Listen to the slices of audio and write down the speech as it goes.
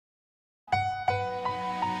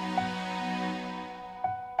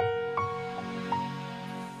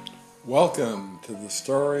Welcome to the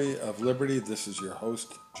Story of Liberty. This is your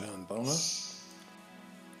host, John Bona.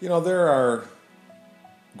 You know, there are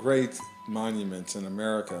great monuments in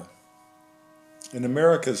America. In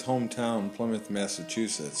America's hometown, Plymouth,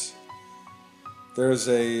 Massachusetts, there's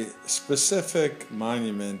a specific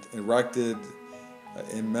monument erected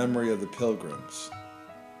in memory of the Pilgrims,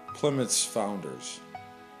 Plymouth's founders.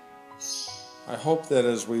 I hope that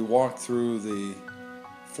as we walk through the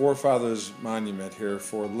Forefathers Monument here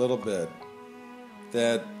for a little bit,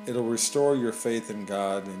 that it'll restore your faith in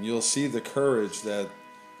God and you'll see the courage that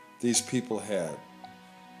these people had,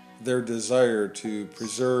 their desire to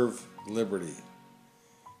preserve liberty,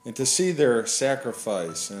 and to see their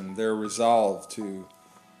sacrifice and their resolve to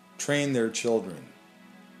train their children.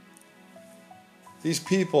 These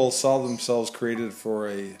people saw themselves created for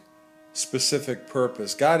a specific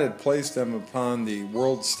purpose. God had placed them upon the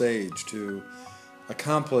world stage to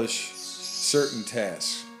accomplish certain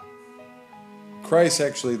tasks. Christ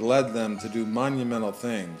actually led them to do monumental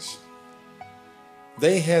things.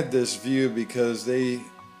 They had this view because they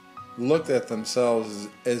looked at themselves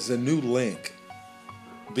as a new link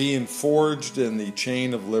being forged in the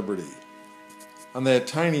chain of liberty on that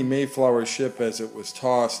tiny Mayflower ship as it was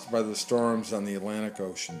tossed by the storms on the Atlantic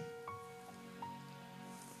Ocean.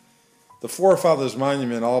 The Forefathers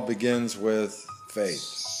Monument all begins with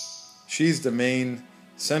faith. She's the main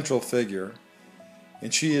central figure,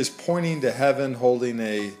 and she is pointing to heaven holding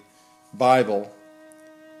a Bible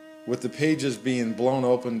with the pages being blown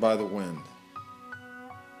open by the wind.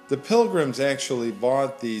 The Pilgrims actually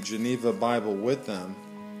bought the Geneva Bible with them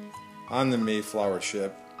on the Mayflower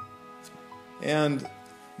ship, and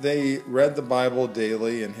they read the Bible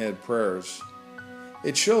daily and had prayers.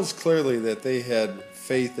 It shows clearly that they had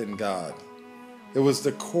faith in God. It was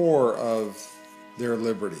the core of their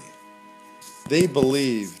liberty. They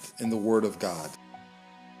believed in the Word of God.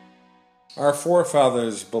 Our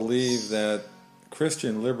forefathers believed that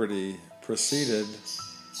Christian liberty preceded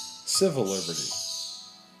civil liberty.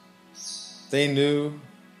 They knew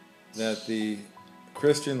that the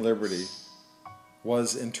Christian liberty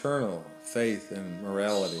was internal, faith and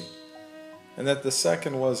morality, and that the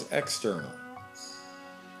second was external.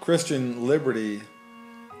 Christian liberty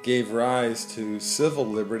gave rise to civil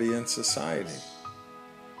liberty in society.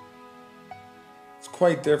 It's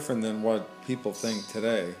quite different than what people think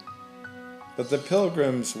today. But the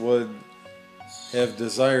Pilgrims would have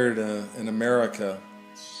desired an America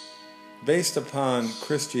based upon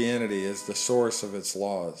Christianity as the source of its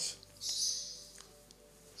laws.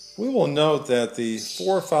 We will note that the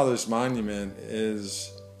Forefathers Monument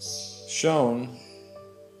is shown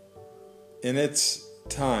in its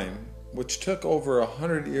time, which took over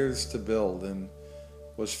 100 years to build and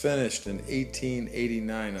was finished in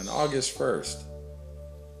 1889 on August 1st.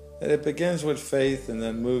 And it begins with faith and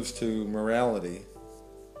then moves to morality,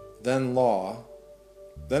 then law,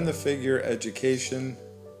 then the figure education,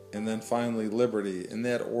 and then finally liberty, in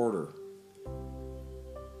that order.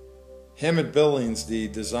 Hammond Billings, the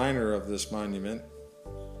designer of this monument,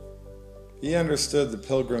 he understood the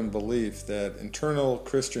Pilgrim belief that internal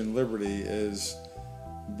Christian liberty is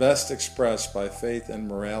best expressed by faith and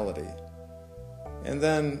morality, and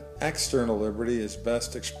then external liberty is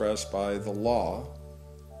best expressed by the law,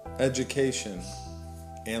 education,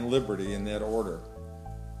 and liberty, in that order.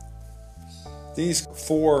 These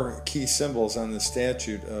four key symbols on the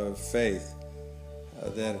statute of faith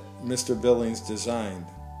that Mr. Billings designed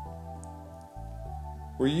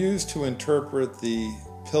were used to interpret the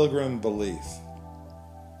Pilgrim belief.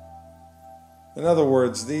 In other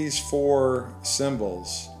words, these four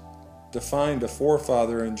symbols defined a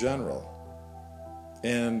forefather in general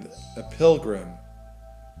and a Pilgrim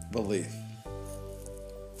belief.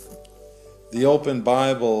 The open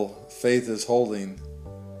Bible faith is holding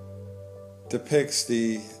depicts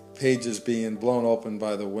the pages being blown open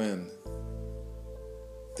by the wind.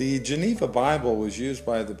 The Geneva Bible was used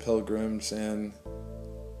by the Pilgrims and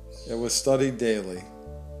it was studied daily.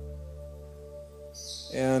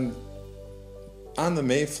 And on the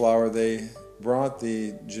Mayflower, they brought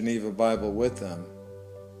the Geneva Bible with them.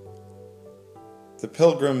 The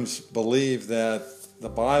Pilgrims believed that the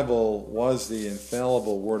Bible was the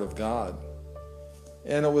infallible Word of God,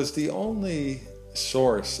 and it was the only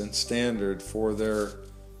source and standard for their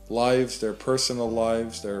lives, their personal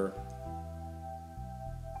lives, their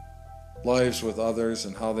lives with others,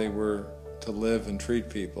 and how they were to live and treat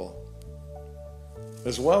people,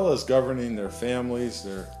 as well as governing their families,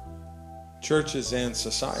 their churches, and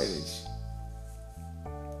societies.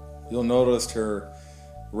 You'll notice her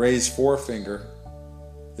raised forefinger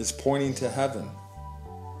is pointing to heaven.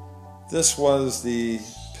 This was the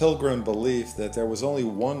pilgrim belief that there was only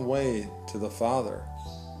one way to the Father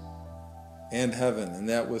and heaven, and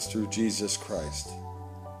that was through Jesus Christ,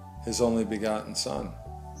 his only begotten Son.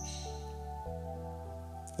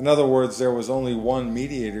 In other words, there was only one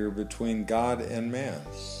mediator between God and man,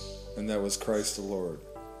 and that was Christ the Lord.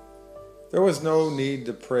 There was no need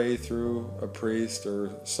to pray through a priest or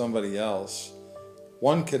somebody else.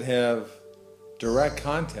 One could have direct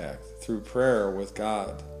contact through prayer with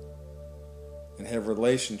God and have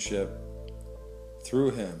relationship through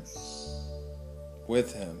him,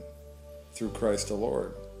 with him, through Christ the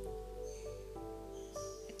Lord.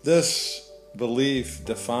 This belief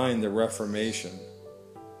defined the Reformation.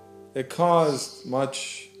 It caused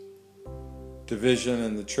much division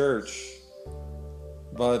in the church,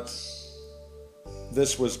 but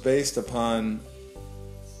this was based upon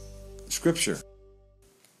Scripture.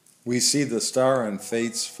 We see the star on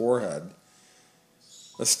Faith's forehead.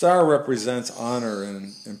 A star represents honor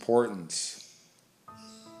and importance.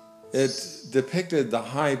 It depicted the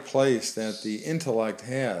high place that the intellect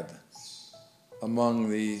had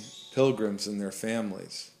among the pilgrims and their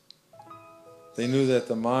families. They knew that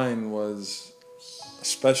the mind was a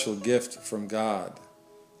special gift from God.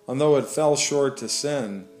 Although it fell short to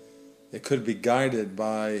sin, it could be guided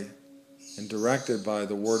by and directed by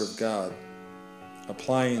the Word of God,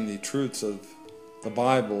 applying the truths of the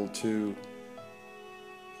Bible to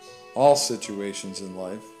all situations in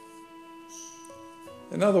life.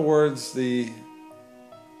 In other words, the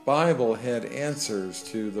Bible had answers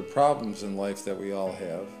to the problems in life that we all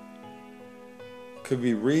have. It could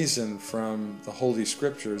be reasoned from the Holy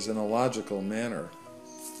Scriptures in a logical manner.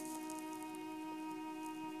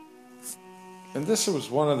 And this was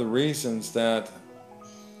one of the reasons that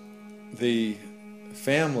the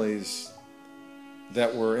families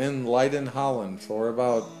that were in Leiden, Holland for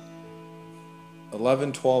about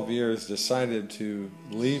 11, 12 years decided to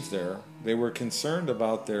leave there. They were concerned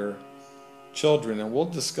about their children, and we'll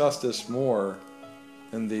discuss this more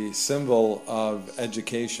in the symbol of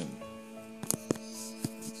education.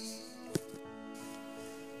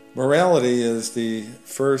 Morality is the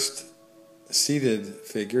first seated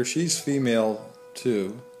figure. She's female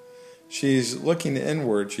too. She's looking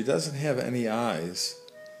inward. She doesn't have any eyes.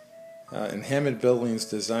 And Hammond Billings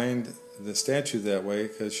designed the statue that way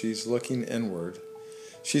because she's looking inward.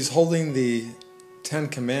 She's holding the 10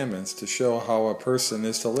 Commandments to show how a person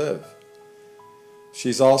is to live.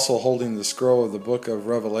 She's also holding the scroll of the book of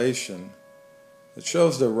Revelation. It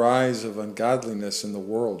shows the rise of ungodliness in the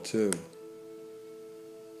world too.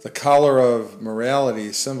 The collar of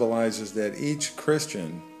morality symbolizes that each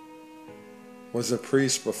Christian was a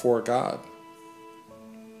priest before God.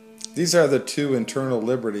 These are the two internal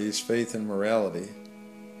liberties, faith and morality,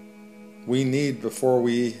 we need before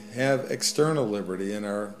we have external liberty in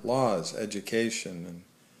our laws, education, and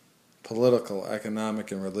political,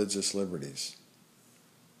 economic, and religious liberties.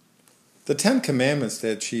 The 10 Commandments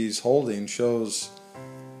that she's holding shows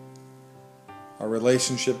our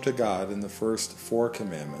relationship to God in the first 4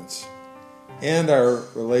 commandments and our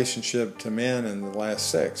relationship to man in the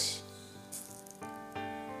last 6.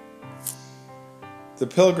 The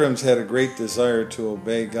pilgrims had a great desire to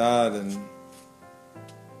obey God and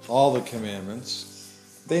all the commandments.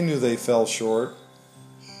 They knew they fell short.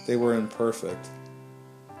 They were imperfect.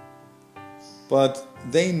 But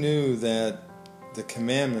they knew that the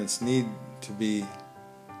commandments need to be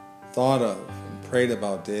thought of and prayed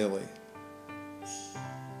about daily.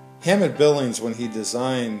 Hammond Billings, when he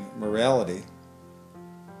designed morality,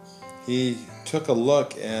 he took a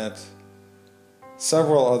look at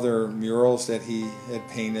several other murals that he had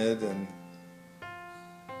painted, and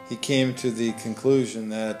he came to the conclusion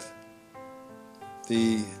that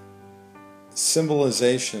the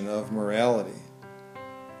symbolization of morality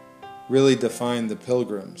really defined the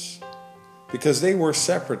pilgrims, because they were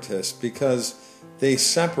separatists, because they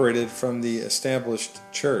separated from the established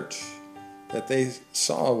church that they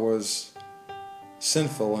saw was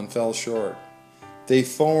sinful and fell short. They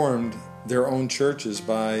formed their own churches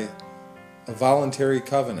by a voluntary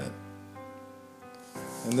covenant.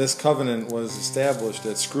 And this covenant was established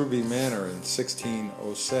at Scrooby Manor in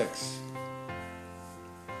 1606.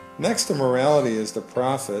 Next to morality is the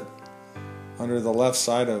prophet under the left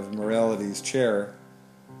side of morality's chair.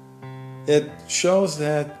 It shows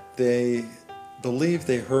that they believed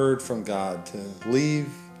they heard from God to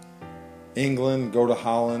leave England, go to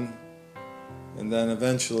Holland, and then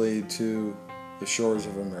eventually to the shores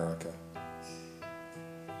of America.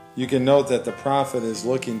 You can note that the prophet is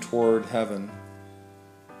looking toward heaven,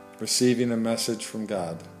 receiving a message from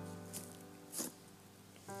God.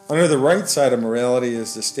 Under the right side of morality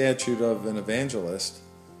is the statue of an evangelist,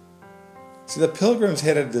 See, the Pilgrims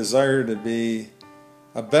had a desire to be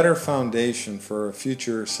a better foundation for a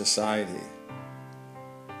future society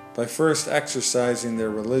by first exercising their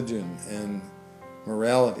religion and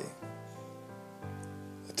morality,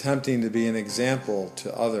 attempting to be an example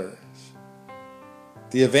to others.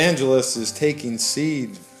 The evangelist is taking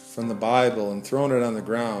seed from the Bible and throwing it on the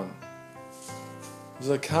ground. It was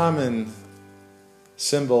a common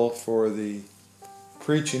symbol for the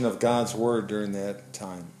preaching of God's word during that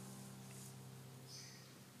time.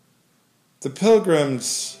 The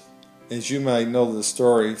Pilgrims, as you might know the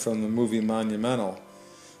story from the movie Monumental,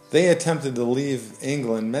 they attempted to leave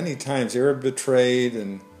England many times. They were betrayed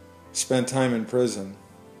and spent time in prison.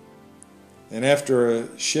 And after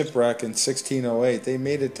a shipwreck in 1608, they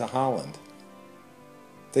made it to Holland.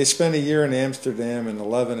 They spent a year in Amsterdam and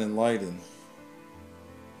 11 in Leiden.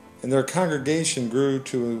 And their congregation grew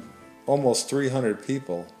to almost 300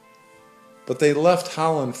 people. But they left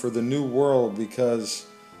Holland for the New World because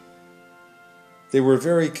they were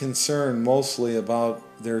very concerned mostly about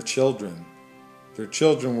their children. Their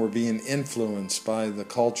children were being influenced by the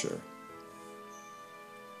culture.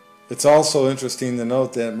 It's also interesting to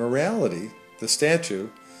note that morality, the statue,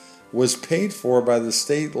 was paid for by the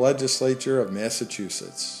state legislature of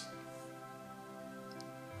Massachusetts.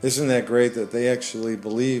 Isn't that great that they actually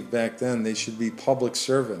believed back then they should be public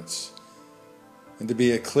servants and to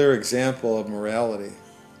be a clear example of morality?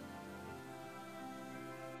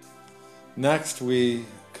 Next we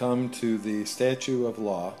come to the statue of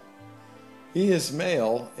Law. He is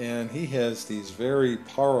male and he has these very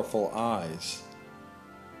powerful eyes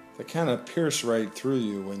that kind of pierce right through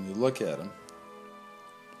you when you look at him.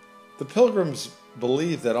 The Pilgrims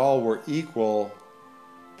believed that all were equal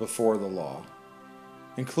before the law,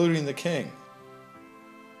 including the king.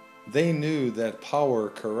 They knew that power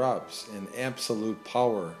corrupts and absolute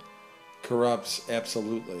power corrupts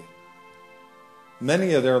absolutely.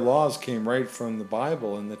 Many of their laws came right from the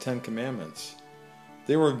Bible and the Ten Commandments.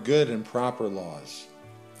 They were good and proper laws.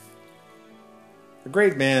 The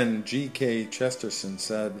great man G.K. Chesterton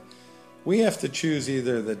said, "We have to choose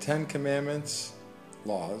either the 10 Commandments,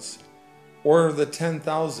 laws, or the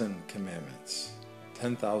 10,000 commandments,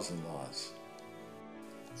 10,000 laws."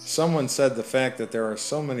 Someone said the fact that there are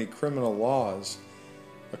so many criminal laws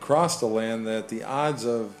across the land that the odds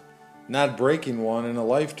of not breaking one in a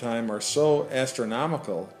lifetime are so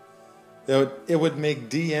astronomical that it would make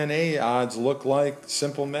DNA odds look like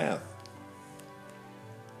simple math.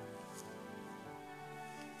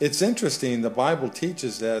 It's interesting, the Bible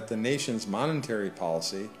teaches that the nation's monetary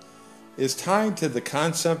policy is tied to the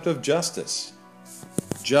concept of justice,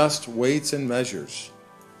 just weights and measures,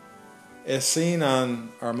 as seen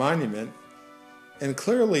on our monument and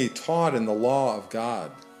clearly taught in the law of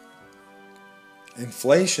God.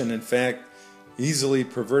 Inflation, in fact, easily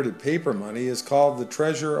perverted paper money, is called the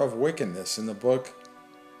treasure of wickedness in the book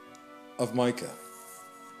of Micah.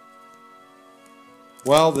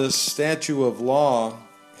 While this statue of Law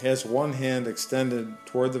has one hand extended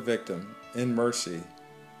toward the victim in mercy,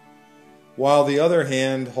 while the other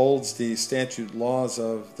hand holds the statute laws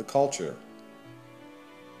of the culture.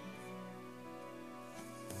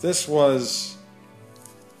 This was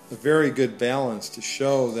a very good balance to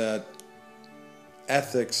show that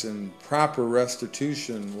ethics and proper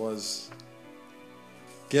restitution was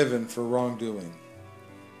given for wrongdoing.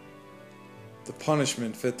 The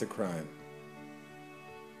punishment fit the crime.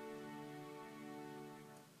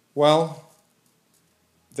 Well,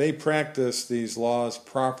 they practiced these laws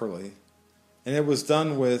properly, and it was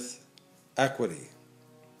done with equity.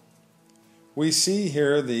 We see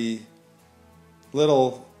here the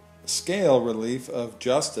little scale relief of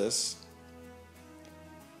justice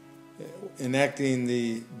enacting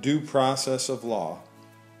the due process of law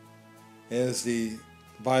as the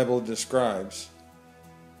Bible describes,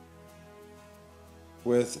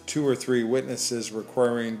 with 2 or 3 witnesses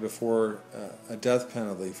requiring before a death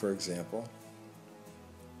penalty, for example.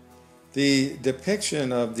 The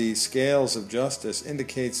depiction of the scales of justice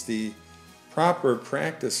indicates the proper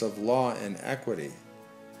practice of law and equity.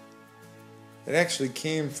 It actually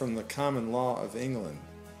came from the common law of England,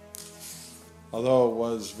 although it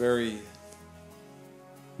was very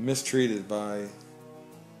mistreated by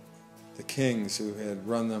the kings who had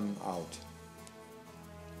run them out.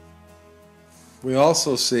 We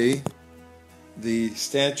also see the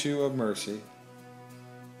statue of mercy,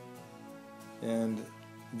 and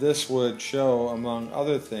this would show, among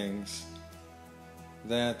other things,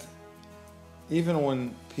 that even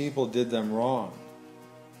when people did them wrong,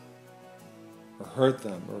 or hurt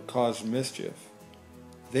them, or caused mischief,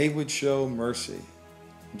 they would show mercy,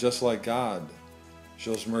 just like God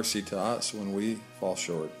shows mercy to us when we fall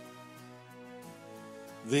short.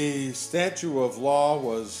 The statute of law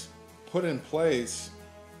was put in place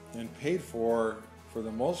and paid for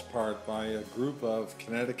the most part, by a group of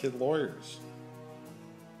Connecticut lawyers.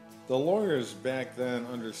 The lawyers back then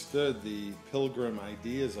understood the Pilgrim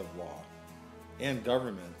ideas of law and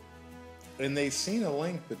government, and they seen a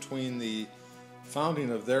link between the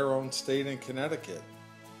founding of their own state in Connecticut,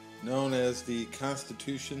 known as the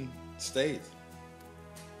Constitution State.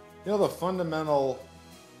 You know, the fundamental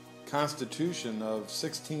Constitution of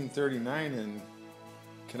 1639 in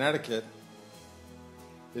Connecticut,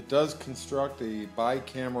 it does construct a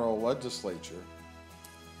bicameral legislature.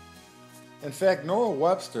 In fact, Noah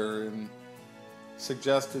Webster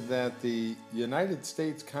suggested that the United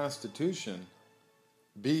States Constitution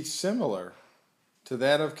be similar to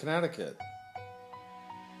that of Connecticut.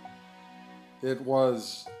 It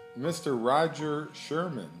was Mr. Roger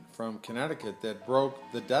Sherman from Connecticut that broke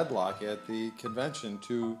the deadlock at the convention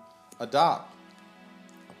to adopt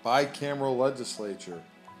a bicameral legislature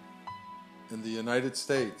in the United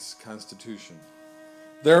States Constitution.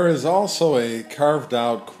 There is also a carved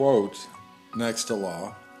out quote next to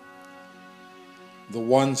law, the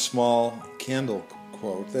one small candle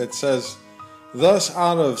quote, that says, "Thus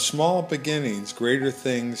out of small beginnings greater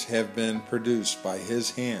things have been produced by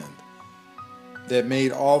his hand, that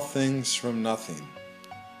made all things from nothing,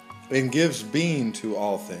 and gives being to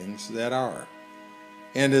all things that are.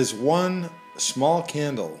 And as one small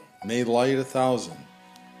candle may light 1,000,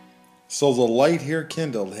 so the light here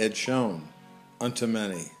kindled had shone unto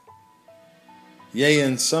many, yea,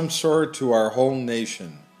 in some sort to our whole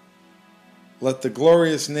nation. Let the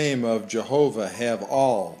glorious name of Jehovah have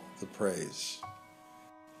all the praise."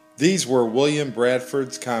 These were William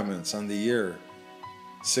Bradford's comments on the year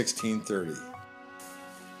 1630.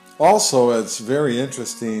 Also, it's very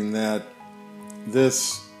interesting that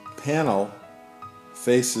this panel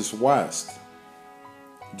faces west,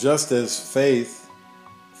 just as faith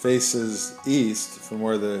faces east from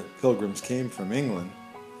where the Pilgrims came from, England.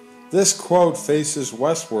 This quote faces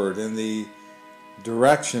westward in the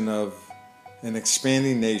direction of an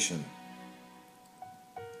expanding nation.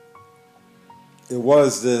 It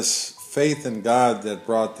was this faith in God that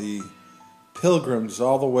brought the Pilgrims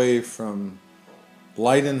all the way from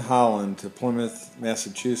Leyden, Holland to Plymouth,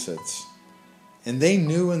 Massachusetts. And they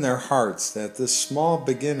knew in their hearts that this small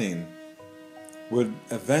beginning would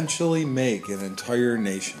eventually make an entire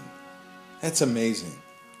nation. That's amazing.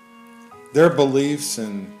 Their beliefs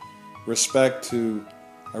in respect to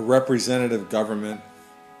a representative government,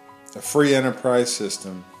 a free enterprise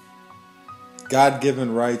system,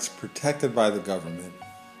 God-given rights protected by the government,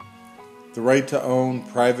 the right to own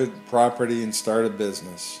private property and start a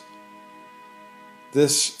business.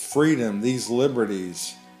 This freedom, these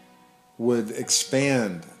liberties, would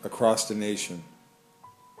expand across the nation.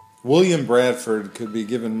 William Bradford could be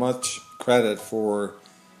given much credit for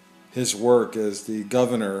his work as the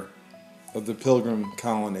governor of the Pilgrim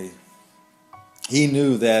colony. He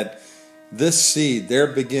knew that this seed, their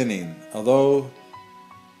beginning, although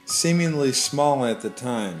seemingly small at the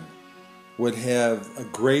time, would have a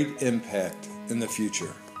great impact in the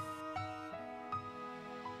future.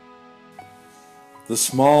 The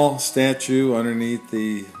small statue underneath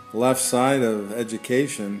the left side of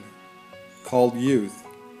education, called youth,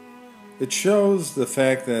 it shows the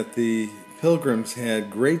fact that the Pilgrims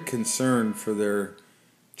had great concern for their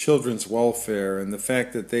children's welfare and the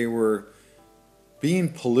fact that they were being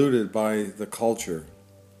polluted by the culture.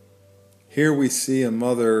 Here we see a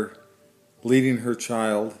mother leading her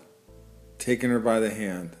child, taking her by the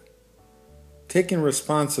hand, taking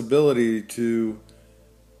responsibility to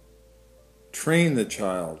train the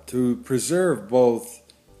child, to preserve both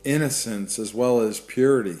innocence as well as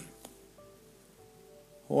purity.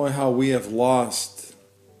 Boy, how we have lost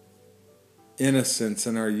innocence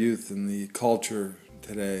in our youth in the culture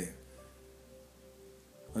today.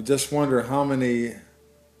 I just wonder how many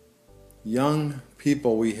young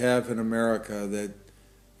people we have in America that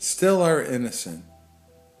still are innocent.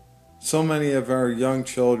 So many of our young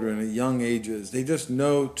children at young ages, they just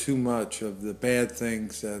know too much of the bad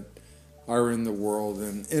things that are in the world,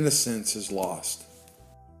 and innocence is lost.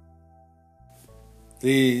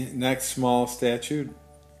 The next small statue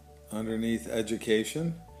underneath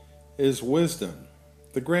education is wisdom,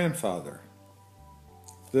 the grandfather.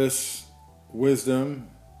 This wisdom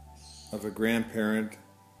of a grandparent,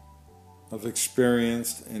 of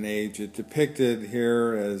experience and age, it depicted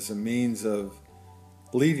here as a means of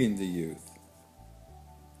leading the youth.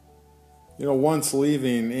 You know, once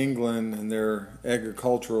leaving England and their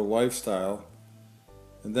agricultural lifestyle,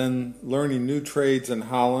 and then learning new trades in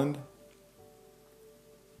Holland,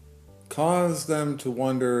 caused them to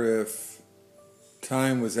wonder if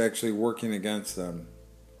time was actually working against them.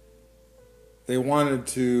 They wanted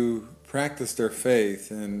to practice their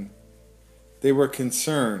faith, and they were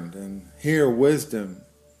concerned, and here wisdom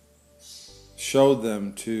showed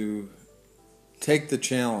them to take the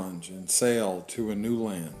challenge and sail to a new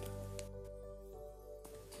land.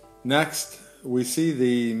 Next, we see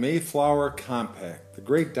the Mayflower Compact, the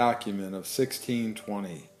great document of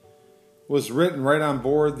 1620. It was written right on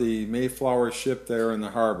board the Mayflower ship there in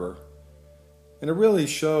the harbor, and it really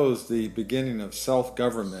shows the beginning of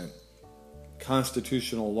self-government,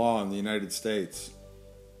 constitutional law in the United States.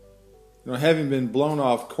 Having been blown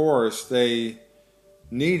off course, they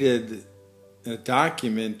needed a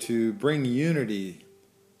document to bring unity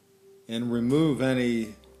and remove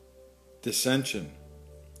any dissension.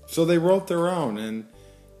 So they wrote their own, and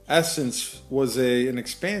essence was an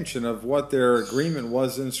expansion of what their agreement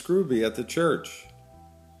was in Scrooby at the church.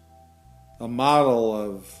 A model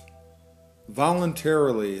of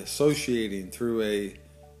voluntarily associating through a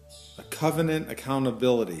covenant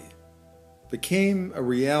accountability became a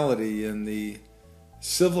reality in the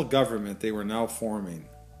civil government they were now forming.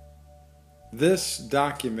 This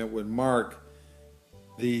document would mark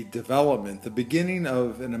the development, the beginning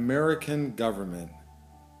of an American government,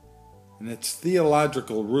 and its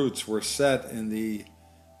theological roots were set in the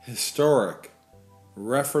historic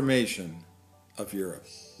Reformation of Europe.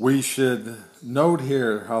 We should note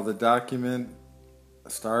here how the document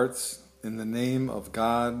starts, "In the name of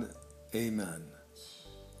God, Amen."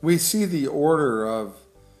 We see the order of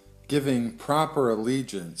giving proper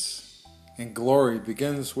allegiance and glory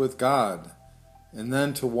begins with God and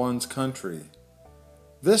then to one's country.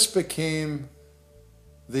 This became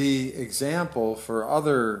the example for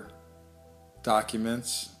other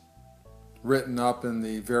documents written up in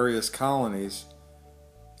the various colonies,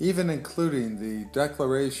 even including the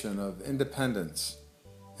Declaration of Independence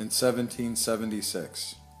in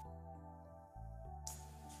 1776.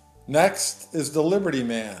 Next is the Liberty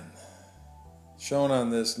Man, shown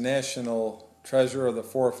on this national treasure of the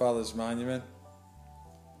Forefathers Monument.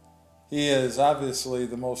 He is obviously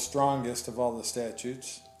the most strongest of all the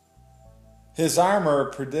statues. His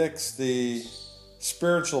armor predicts the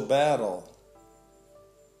spiritual battle,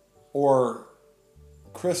 or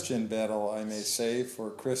Christian battle, I may say, for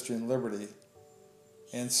Christian liberty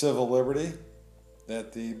and civil liberty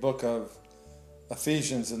that the book of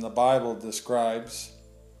Ephesians in the Bible describes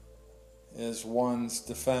as one's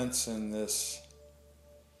defense in this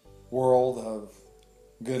world of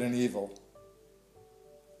good and evil.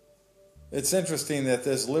 It's interesting that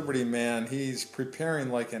this Liberty Man, he's preparing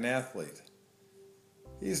like an athlete.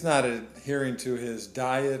 He's not adhering to his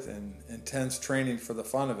diet and intense training for the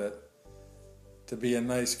fun of it, to be a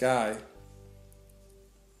nice guy.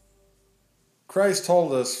 Christ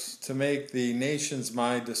told us to make the nations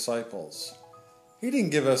my disciples. He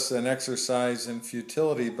didn't give us an exercise in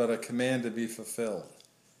futility, but a command to be fulfilled.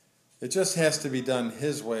 It just has to be done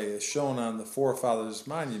His way, as shown on the Forefathers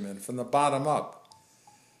Monument, from the bottom up,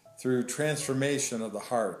 through transformation of the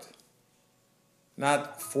heart,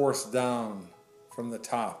 not forced down from the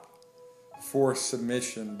top, forced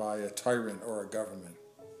submission by a tyrant or a government.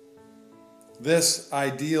 This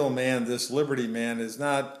ideal man, this Liberty Man, is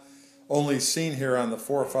not only seen here on the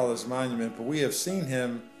Forefathers Monument, but we have seen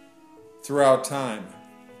him throughout time.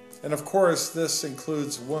 And of course, this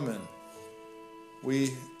includes women.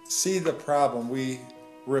 We see the problem, we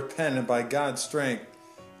repent, and by God's strength,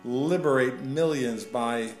 liberate millions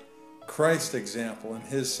by Christ's example and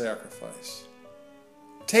His sacrifice.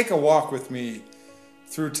 Take a walk with me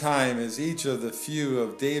through time as each of the few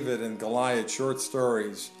of David and Goliath short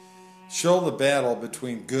stories show the battle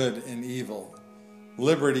between good and evil,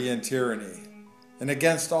 liberty and tyranny. And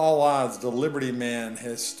against all odds, the Liberty Man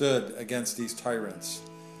has stood against these tyrants.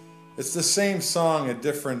 It's the same song, a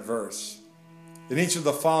different verse. In each of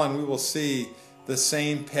the following, we will see the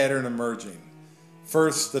same pattern emerging.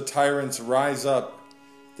 First, the tyrants rise up.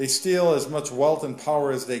 They steal as much wealth and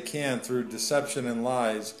power as they can through deception and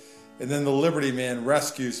lies, and then the Liberty Man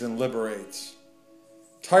rescues and liberates.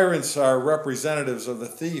 Tyrants are representatives of the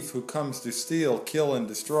thief who comes to steal, kill, and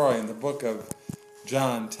destroy in the book of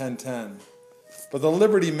John 10:10. But the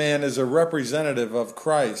Liberty Man is a representative of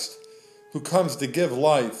Christ who comes to give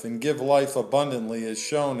life and give life abundantly, as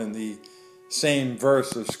shown in the same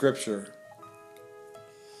verse of Scripture.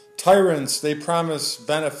 Tyrants, they promise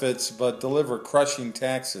benefits but deliver crushing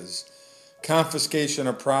taxes, confiscation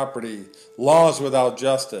of property, laws without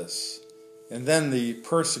justice, and then the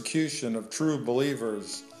persecution of true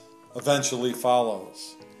believers eventually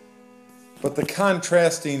follows. But the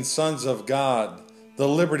contrasting sons of God, the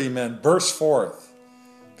Liberty Men, burst forth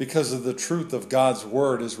because of the truth of God's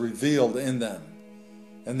word is revealed in them.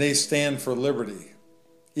 and they stand for liberty,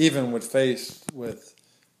 even when faced with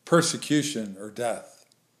persecution or death.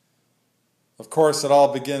 Of course, it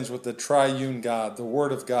all begins with the triune God, the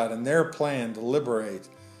Word of God, and their plan to liberate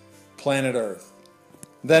planet Earth.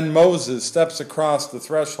 Then Moses steps across the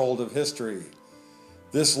threshold of history.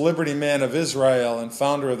 This liberty man of Israel and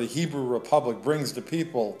founder of the Hebrew Republic brings the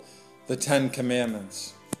people the 10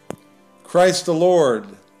 Commandments. Christ the Lord,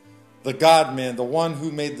 the God-man, the one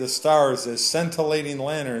who made the stars as scintillating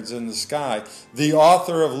lanterns in the sky, the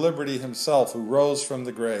author of liberty himself who rose from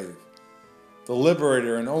the grave, the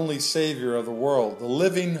liberator and only Savior of the world, the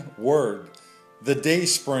living Word, the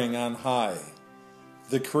dayspring on high,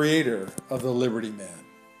 the creator of the liberty man.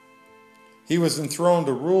 He was enthroned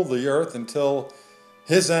to rule the earth until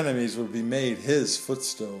his enemies would be made his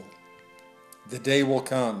footstool. The day will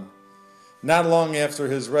come. Not long after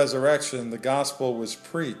his resurrection, the gospel was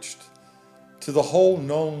preached to the whole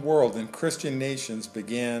known world, and Christian nations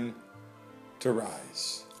began to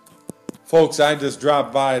rise. Folks, I just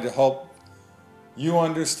dropped by to help you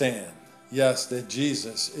understand, yes, that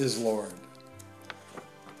Jesus is Lord.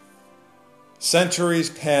 Centuries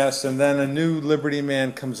pass, and then a new liberty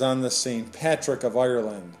man comes on the scene, Patrick of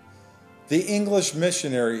Ireland, the English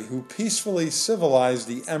missionary who peacefully civilized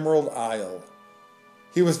the Emerald Isle.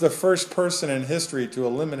 He was the first person in history to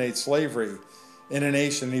eliminate slavery in a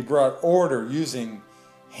nation. He brought order using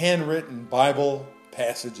handwritten Bible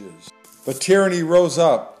passages. But tyranny rose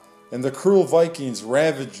up, and the cruel Vikings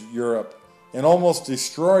ravaged Europe and almost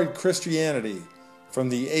destroyed Christianity from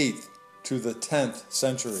the 8th to the 10th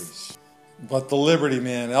centuries. But the liberty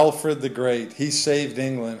man, Alfred the Great, he saved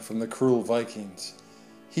England from the cruel Vikings.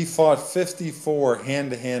 He fought 54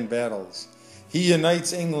 hand-to-hand battles. He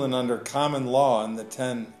unites England under common law and the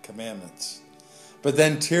 10 Commandments. But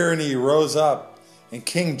then tyranny rose up, and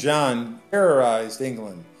King John terrorized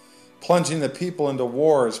England, plunging the people into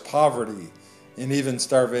wars, poverty, and even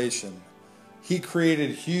starvation. He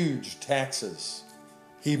created huge taxes.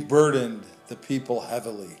 He burdened the people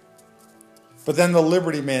heavily. But then the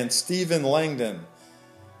liberty man, Stephen Langton,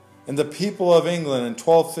 and the people of England in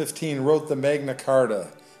 1215 wrote the Magna Carta.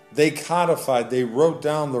 They codified, they wrote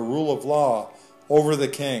down the rule of law over the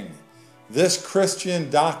king. This Christian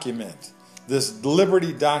document, this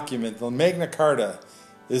liberty document, the Magna Carta,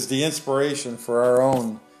 is the inspiration for our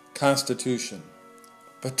own Constitution.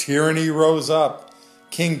 But tyranny rose up.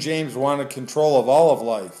 King James wanted control of all of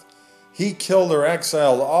life. He killed or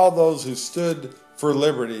exiled all those who stood for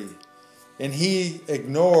liberty, and he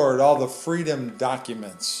ignored all the freedom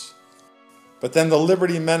documents. But then the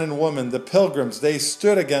liberty men and women, the pilgrims, they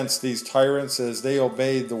stood against these tyrants as they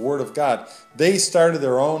obeyed the word of God. They started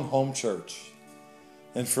their own home church.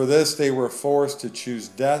 And for this they were forced to choose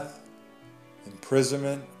death,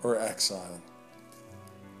 imprisonment, or exile.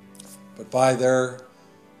 But by their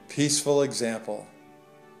peaceful example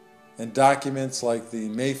and documents like the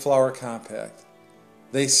Mayflower Compact,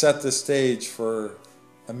 they set the stage for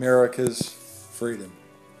America's freedom.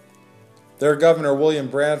 Their governor, William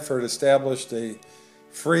Bradford, established a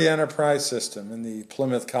free enterprise system in the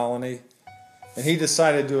Plymouth colony, and he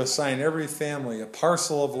decided to assign every family a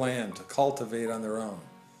parcel of land to cultivate on their own,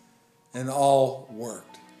 and all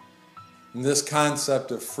worked. And this concept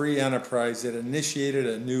of free enterprise, it initiated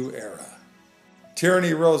a new era.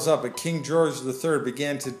 Tyranny rose up, and King George III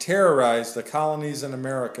began to terrorize the colonies in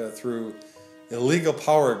America through illegal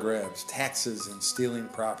power grabs, taxes, and stealing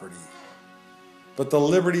property. But the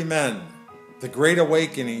Liberty Men, the Great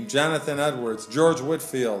Awakening, Jonathan Edwards, George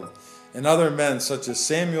Whitefield, and other men such as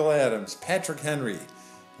Samuel Adams, Patrick Henry,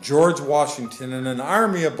 George Washington, and an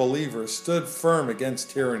army of believers stood firm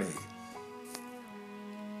against tyranny.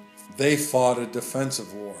 They fought a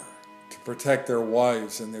defensive war to protect their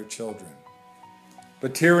wives and their children.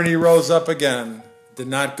 But tyranny rose up again, did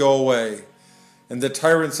not go away, and the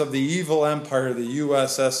tyrants of the evil empire, the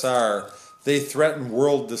USSR, they threatened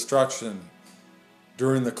world destruction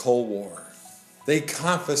during the Cold War. They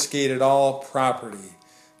confiscated all property.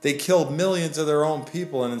 They killed millions of their own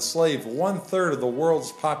people and enslaved 1/3 of the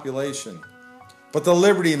world's population. But the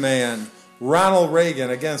Liberty Man, Ronald Reagan,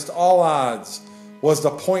 against all odds, was the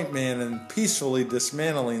point man in peacefully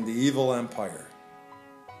dismantling the evil empire.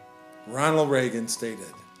 Ronald Reagan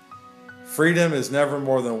stated, "Freedom is never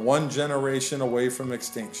more than one generation away from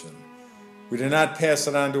extinction. We do not pass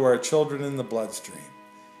it on to our children in the bloodstream.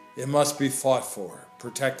 It must be fought for,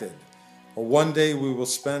 protected, or one day we will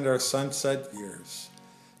spend our sunset years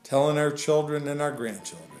telling our children and our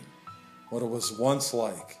grandchildren what it was once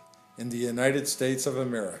like in the United States of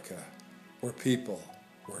America, where people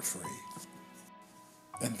were free."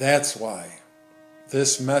 And that's why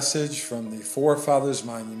this message from the Forefathers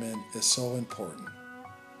Monument is so important.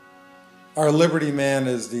 Our Liberty Man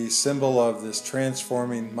is the symbol of this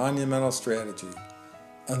transforming monumental strategy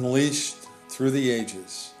unleashed through the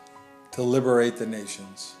ages to liberate the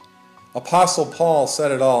nations. Apostle Paul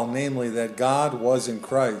said it all, namely that God was in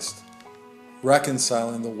Christ,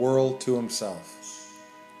 reconciling the world to himself.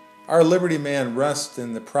 Our Liberty Man rests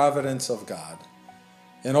in the providence of God,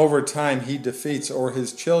 and over time he defeats, or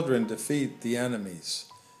his children defeat, the enemies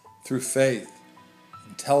through faith,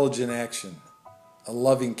 intelligent action, a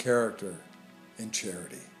loving character, and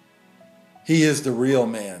charity. He is the real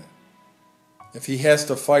man. If he has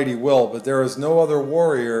to fight, he will, but there is no other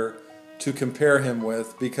warrior to compare him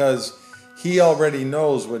with, because he already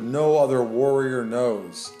knows what no other warrior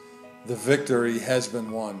knows. The victory has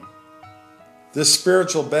been won. This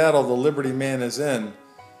spiritual battle the Liberty Man is in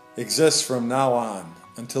exists from now on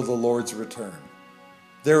until the Lord's return.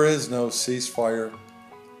 There is no ceasefire.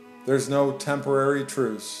 There's no temporary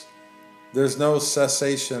truce. There's no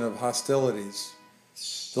cessation of hostilities.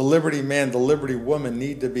 The Liberty Man, the Liberty Woman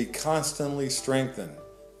need to be constantly strengthened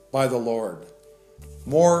by the Lord.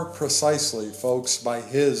 More precisely, folks, by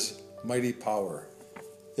His mighty power.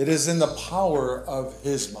 It is in the power of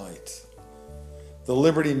His might. The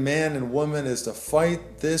Liberty Man and woman is to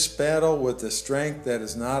fight this battle with the strength that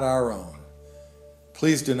is not our own.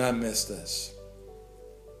 Please do not miss this.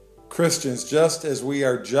 Christians, just as we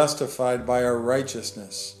are justified by our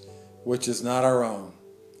righteousness, which is not our own,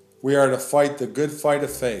 we are to fight the good fight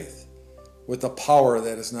of faith with the power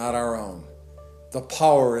that is not our own, the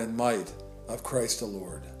power and might of Christ the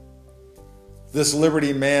Lord. This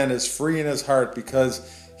Liberty Man is free in his heart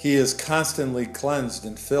because he is constantly cleansed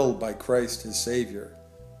and filled by Christ his Savior.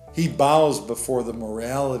 He bows before the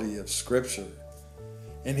morality of Scripture,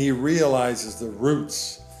 and he realizes the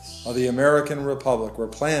roots of the American Republic were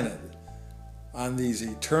planted on these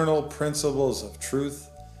eternal principles of truth,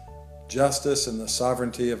 justice, and the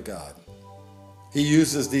sovereignty of God. He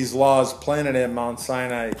uses these laws planted at Mount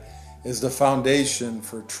Sinai as the foundation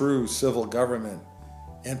for true civil government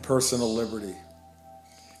and personal liberty.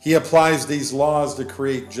 He applies these laws to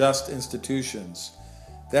create just institutions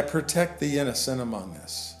that protect the innocent among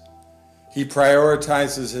us. He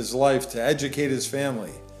prioritizes his life to educate his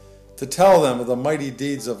family, to tell them of the mighty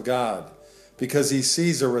deeds of God, because he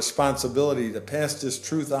sees a responsibility to pass this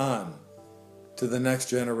truth on to the next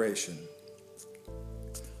generation.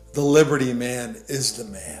 The Liberty Man is the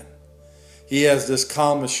man. He has this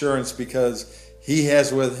calm assurance because he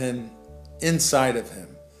has within, inside of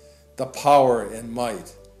him, the power and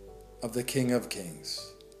might of the King of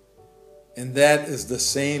Kings. And that is the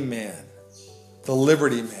same man, the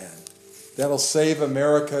Liberty Man, that'll save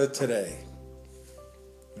America today.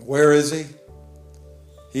 And where is he?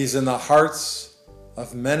 He's in the hearts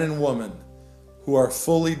of men and women who are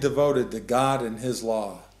fully devoted to God and His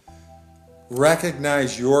law.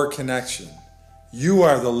 Recognize your connection. You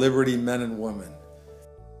are the Liberty men and women.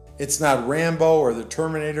 It's not Rambo or the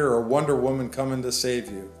Terminator or Wonder Woman coming to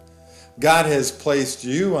save you. God has placed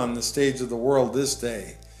you on the stage of the world this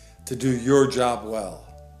day to do your job well.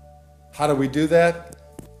 How do we do that?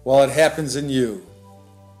 Well, it happens in you.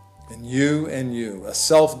 And you, a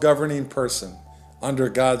self-governing person under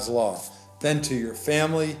God's law. Then to your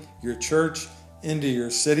family, your church, into your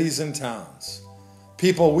cities and towns.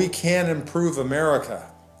 People, we can improve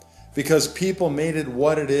America because people made it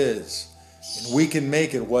what it is, and we can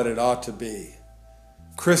make it what it ought to be.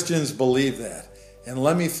 Christians believe that. And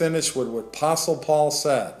let me finish with what Apostle Paul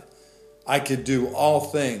said. I could do all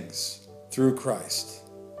things through Christ.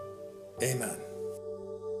 Amen.